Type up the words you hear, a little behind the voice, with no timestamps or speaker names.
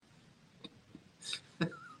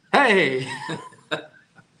Hey,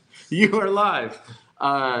 you are live.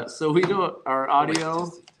 So we do our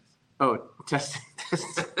audio. Oh, testing.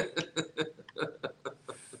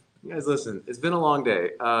 You guys, listen. It's been a long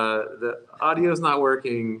day. The audio's not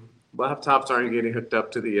working. Laptops aren't getting hooked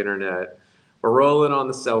up to the internet. We're rolling on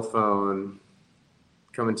the cell phone.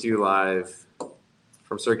 Coming to you live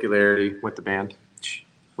from Circularity with the band.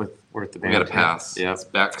 We're at the band. We got a pass. Yeah. It's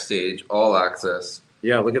backstage, all access.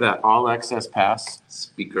 Yeah, look at that. All access pass.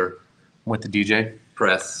 Speaker. With the DJ.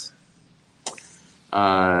 Press.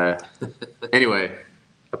 Anyway,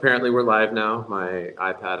 apparently we're live now. My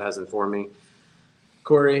iPad has informed me.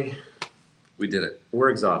 Cory. We did it. We're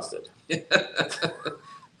exhausted.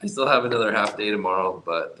 I still have another half day tomorrow,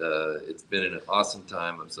 but it's been an awesome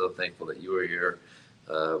time. I'm so thankful that you were here.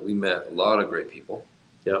 We met a lot of great people.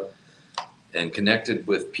 Yep. And connected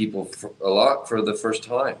with people a lot for the first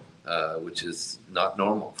time, which is not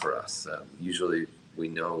normal for us. Usually we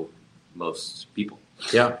know most people.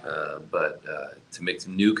 Yeah. But to make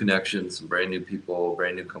some new connections, some brand new people,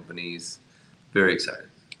 brand new companies, very excited.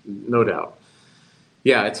 No doubt.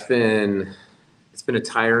 Yeah, it's been a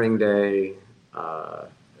tiring day,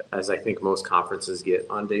 as I think most conferences get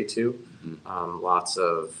on day two. Mm-hmm. Lots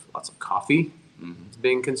of coffee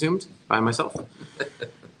being consumed by myself.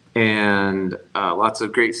 And lots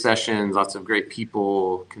of great sessions, lots of great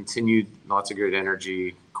people, continued lots of great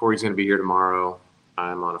energy. Cory's going to be here tomorrow.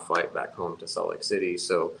 I'm on a flight back home to Salt Lake City.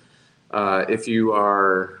 So if you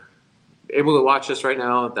are able to watch us right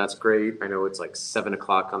now, that's great. I know it's like 7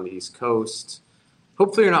 o'clock on the East Coast.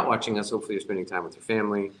 Hopefully you're not watching us. Hopefully you're spending time with your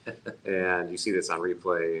family and you see this on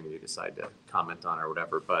replay and you decide to comment on it or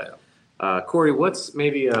whatever. But Cory, what's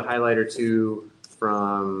maybe a highlight or two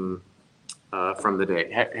from the day?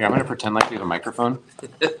 Here, I'm going to pretend like we have a microphone.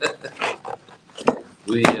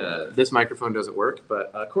 This microphone doesn't work,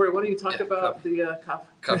 but Cory, why don't you talk about the coffee?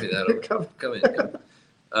 Copy that over. Come in.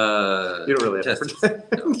 You don't really have to pretend.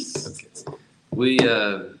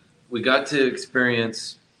 No. We got to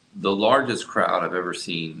experience the largest crowd I've ever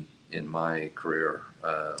seen in my career.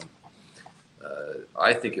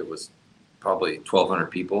 I think it was probably 1,200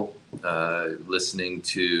 people listening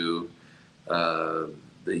to the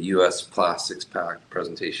U.S. Plastics Pact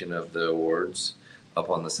presentation of the awards up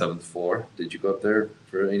on the 7th floor. Did you go up there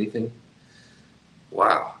for anything?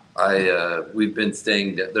 Wow. We've been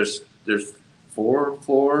staying, there's 4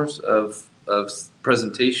 floors of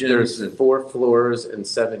presentations. There's 4 floors and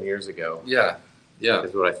 7 years ago. Yeah.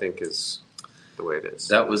 Is what I think is the way it is.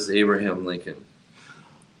 That was Abraham Lincoln.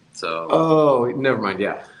 So. Oh, never mind.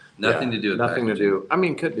 Yeah. Nothing to do with nothing packaging. to do. I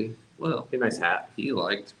mean, could be. Well, be a nice hat. He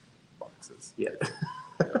liked boxes. Yeah.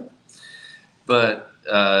 But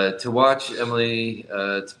to watch Emily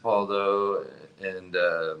Topaldo and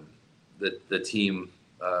the team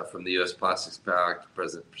from the U.S. Plastics Pact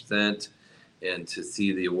present, and to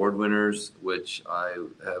see the award winners, which I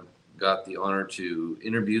have got the honor to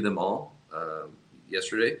interview them all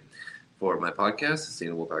yesterday for my podcast,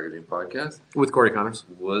 Sustainable Packaging Podcast, with Cory Connors,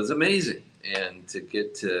 was amazing, and to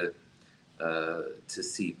get to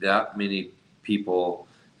see that many people.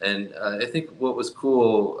 And I think what was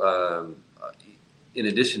cool, in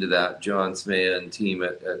addition to that, John Smea and team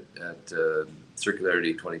at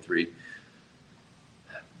Circularity 23,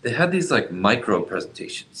 they had these like micro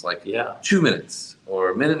presentations, like 2 minutes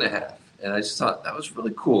or a minute and a half. And I just thought that was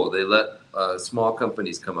really cool. They let small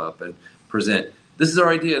companies come up and present, this is our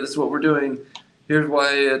idea, this is what we're doing, here's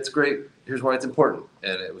why it's great, here's why it's important.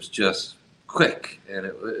 And it was just quick, and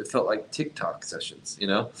it felt like TikTok sessions, you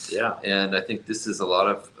know? Yeah. And I think this is a lot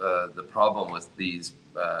of the problem with these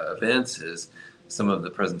events is some of the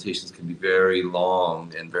presentations can be very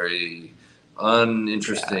long and very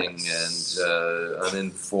uninteresting and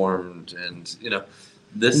uninformed, and you know,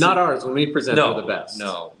 this not ours. When we present, we're the best.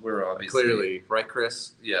 No, we're obviously clearly right,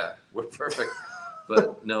 Chris. Yeah, we're perfect.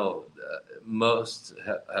 But no, most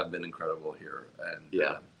have been incredible here,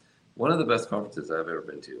 and one of the best conferences I've ever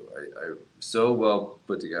been to. I so well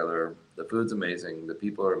put together. The food's amazing. The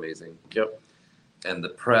people are amazing. Yep. And the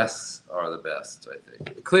press are the best, I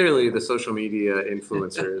think. Clearly, the social media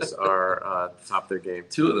influencers are top of their game.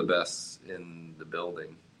 2 of the best in the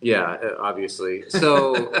building. Yeah, obviously.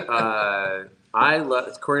 So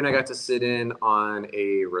Cory and I got to sit in on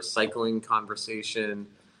a recycling conversation.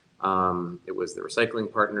 It was the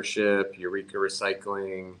recycling partnership, Eureka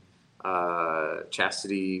Recycling.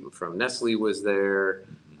 Chastity from Nestle was there.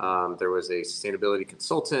 There was a sustainability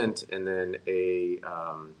consultant, and then a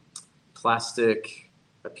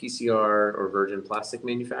PCR or virgin plastic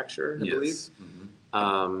manufacturer, I believe.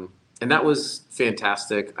 Mm-hmm. And that was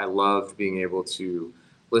fantastic. I loved being able to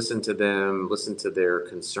listen to them, listen to their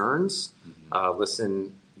concerns,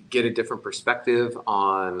 listen get a different perspective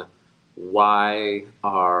on why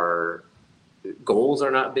our goals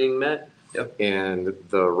are not being met. Yep. And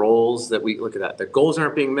the roles that we look at that, the goals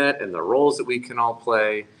aren't being met, and the roles that we can all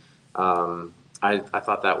play. I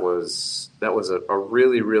thought that was a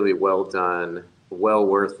really, really well done, well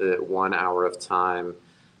worth it 1 hour of time.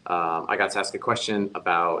 I got to ask a question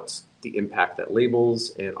about the impact that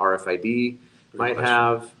labels and RFID might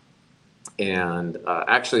have, and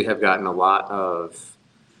actually have gotten a lot of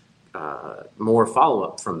more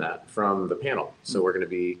follow-up from the panel. So we're going to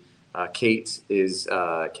be Kate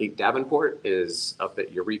Davenport is up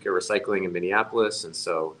at Eureka Recycling in Minneapolis, and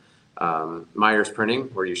so Myers Printing,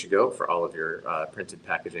 where you should go for all of your printed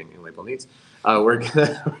packaging and label needs. We're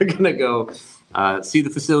gonna go see the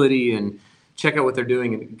facility and check out what they're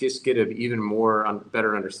doing and just get an even more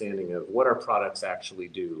better understanding of what our products actually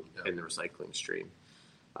do in the recycling stream.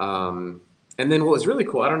 And then what was really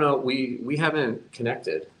cool, I don't know, we haven't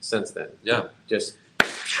connected since then. Yeah.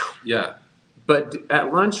 Yeah. But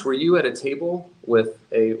at lunch, were you at a table with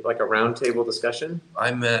a round table discussion?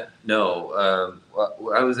 I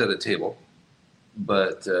was at a table,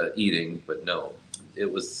 but eating, but no,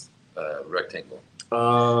 it was rectangle.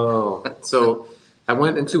 Oh, so I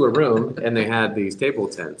went into a room and they had these table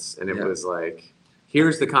tents, and it was like,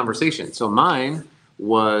 here's the conversation. So mine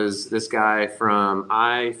was this guy from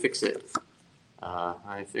iFixit,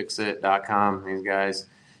 iFixit.com, these guys.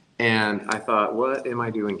 And I thought, what am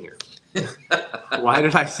I doing here? Why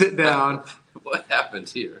did I sit down? What happened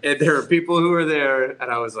here? And there were people who were there,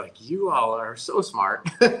 and I was like, you all are so smart.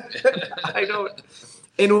 I don't.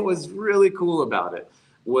 And what was really cool about it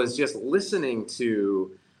was just listening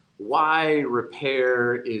to why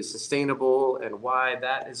repair is sustainable and why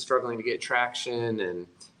that is struggling to get traction. And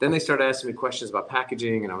then they started asking me questions about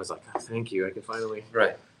packaging, and I was like, oh, thank you. I can finally.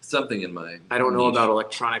 Right. Something in my. I don't know about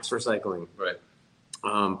electronics recycling. Right.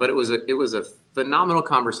 But it was a phenomenal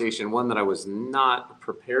conversation, one that I was not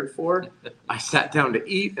prepared for. I sat down to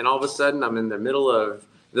eat, and all of a sudden I'm in the middle of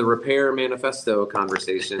the repair manifesto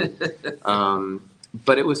conversation.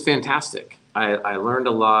 But it was fantastic. I learned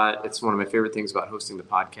a lot. It's one of my favorite things about hosting the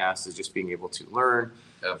podcast is just being able to learn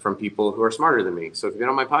from people who are smarter than me. So if you've been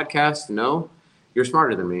on my podcast, no, you're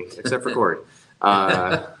smarter than me, except for Cory.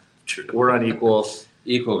 We're unequal.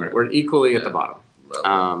 We're equally at the bottom.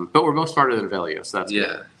 But we're both smarter than Avelio, so that's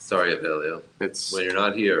good. Sorry, Avelio. When you're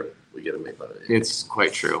not here, we get to make fun of you. It's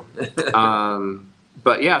quite true.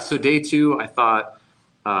 But yeah, so day 2, I thought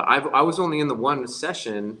I was only in the one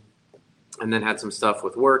session, and then had some stuff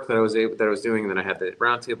with work that I was doing, and then I had the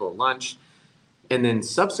roundtable at lunch, and then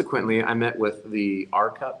subsequently I met with the R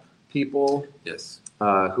Cup people. Yes.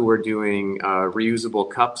 Who were doing reusable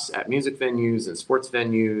cups at music venues and sports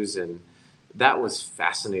venues, and that was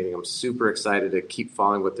fascinating. I'm super excited to keep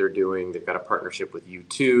following what they're doing. They've got a partnership with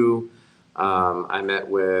U2. I met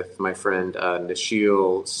with my friend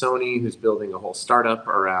Nishil Soni, who's building a whole startup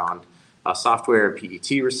around software and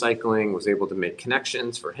PET recycling, was able to make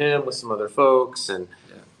connections for him with some other folks. And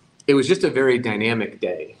it was just a very dynamic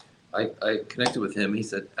day. I connected with him. He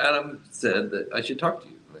said, Adam said that I should talk to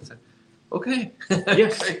you. And I said, okay.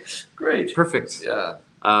 Yes. Great. Perfect. Yeah.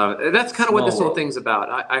 That's kind of what this whole thing's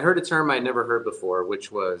about. I heard a term I'd never heard before,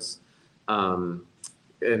 which was, and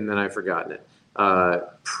then I've forgotten it,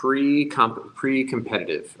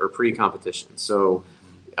 pre-competitive or pre-competition. So,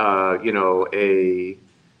 there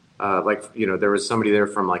was somebody there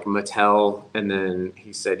from like Mattel, and then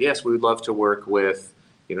he said, yes, we would love to work with,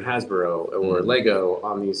 Hasbro or Lego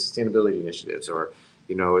on these sustainability initiatives. Or,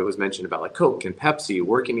 it was mentioned about like Coke and Pepsi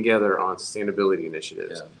working together on sustainability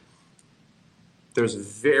initiatives. Yeah. There's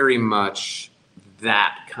very much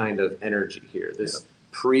that kind of energy here. This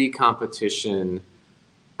pre-competition,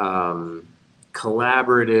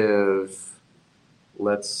 collaborative.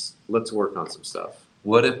 Let's work on some stuff.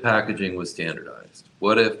 What if packaging was standardized?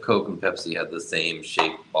 What if Coke and Pepsi had the same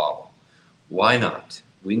shaped bottle? Why not?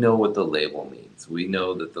 We know what the label means. We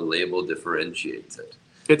know that the label differentiates it.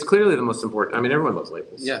 It's clearly the most important. I mean, everyone loves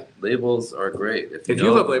labels. Yeah, labels are great. If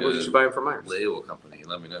you love labels, you should buy them from Myers. Label company,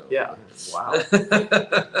 let me know. Yeah. Wow.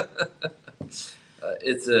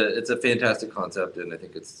 It's a fantastic concept, and I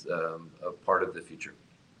think it's a part of the future.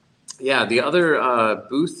 Yeah, the other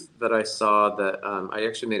booth that I saw that I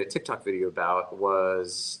actually made a TikTok video about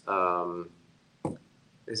was,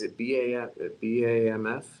 is it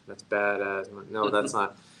BAMF? That's badass. No, that's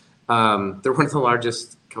not. They're one of the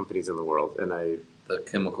largest companies in the world, and the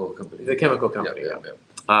chemical company. The chemical company, yeah.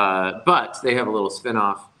 But they have a little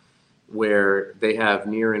spinoff where they have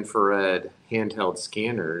near-infrared handheld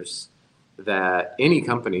scanners that any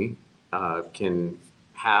company can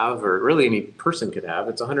have, or really any person could have.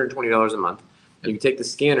 It's $120 a month, You can take the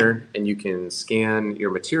scanner and you can scan your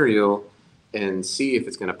material and see if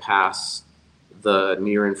it's going to pass the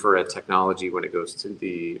near infrared technology when it goes to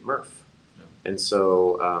the MRF. Yeah. And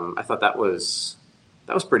so I thought that was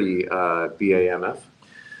pretty BAMF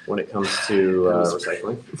when it comes to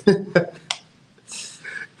recycling.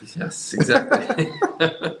 Yes, exactly.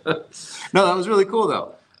 No, that was really cool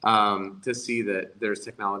though, to see that there's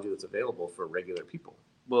technology that's available for regular people.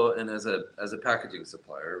 Well, and as a packaging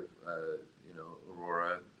supplier,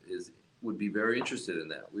 Aurora would be very interested in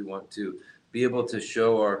that. We want to be able to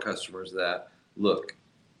show our customers that, look,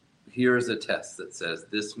 here's a test that says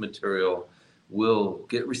this material will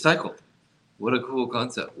get recycled. What a cool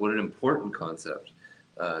concept. What an important concept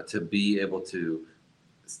to be able to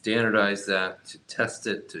standardize that, to test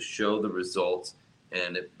it, to show the results,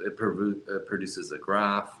 and it produces a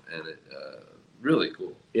graph, and it really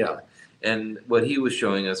cool. Yeah. And what he was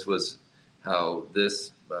showing us was how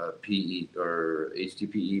this PE or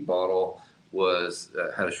HDPE bottle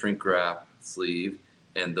had a shrink wrap sleeve,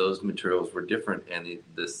 and those materials were different, and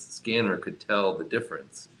this scanner could tell the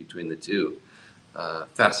difference between the two.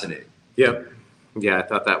 Fascinating. Yep. Yeah, I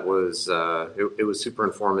thought that was it was super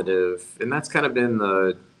informative, and that's kind of been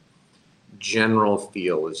the general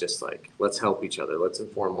feel, is just like, let's help each other, let's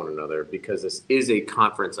inform one another, because this is a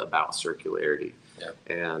conference about circularity. Yeah.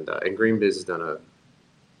 And GreenBiz has done a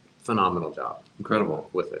phenomenal job. Incredible.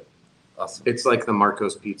 With it. Awesome. It's like the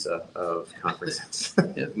Marco's Pizza of conferences.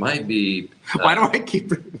 It might be. Why do I keep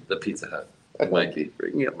the Pizza Hut? It might be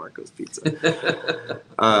bringing up Marco's Pizza.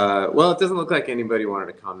 Well, it doesn't look like anybody wanted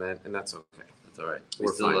to comment, and that's okay. That's all right. We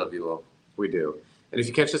still love you all. We do. And if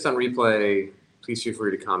you catch this on replay, please feel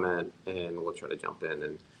free to comment, and we'll try to jump in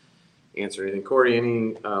and answer anything. Cory,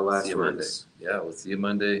 any last words? Yeah, we'll see you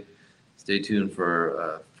Monday. Stay tuned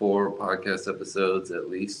for 4 podcast episodes at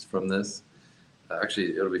least from this.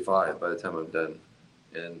 Actually, it'll be 5 by the time I'm done.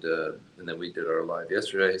 And then we did our live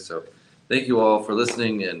yesterday. So thank you all for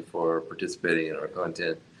listening and for participating in our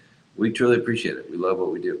content. We truly appreciate it. We love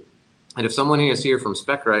what we do. And if someone is here from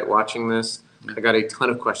SpecRite watching this, I got a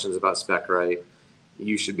ton of questions about SpecRite.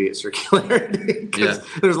 You should be at Circularity, because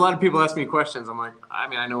there's a lot of people asking me questions. I'm like,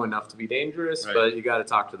 I know enough to be dangerous, right, but you got to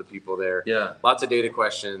talk to the people there. Yeah. Lots of data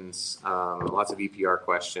questions, lots of EPR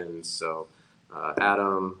questions. So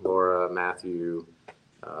Adam, Laura, Matthew,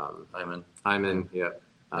 Hyman, yeah.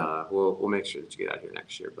 We'll make sure that you get out here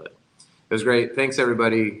next year. But it was great. Thanks,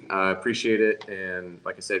 everybody. Appreciate it. And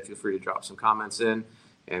like I said, feel free to drop some comments in,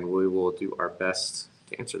 and we will do our best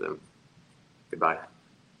to answer them. Goodbye.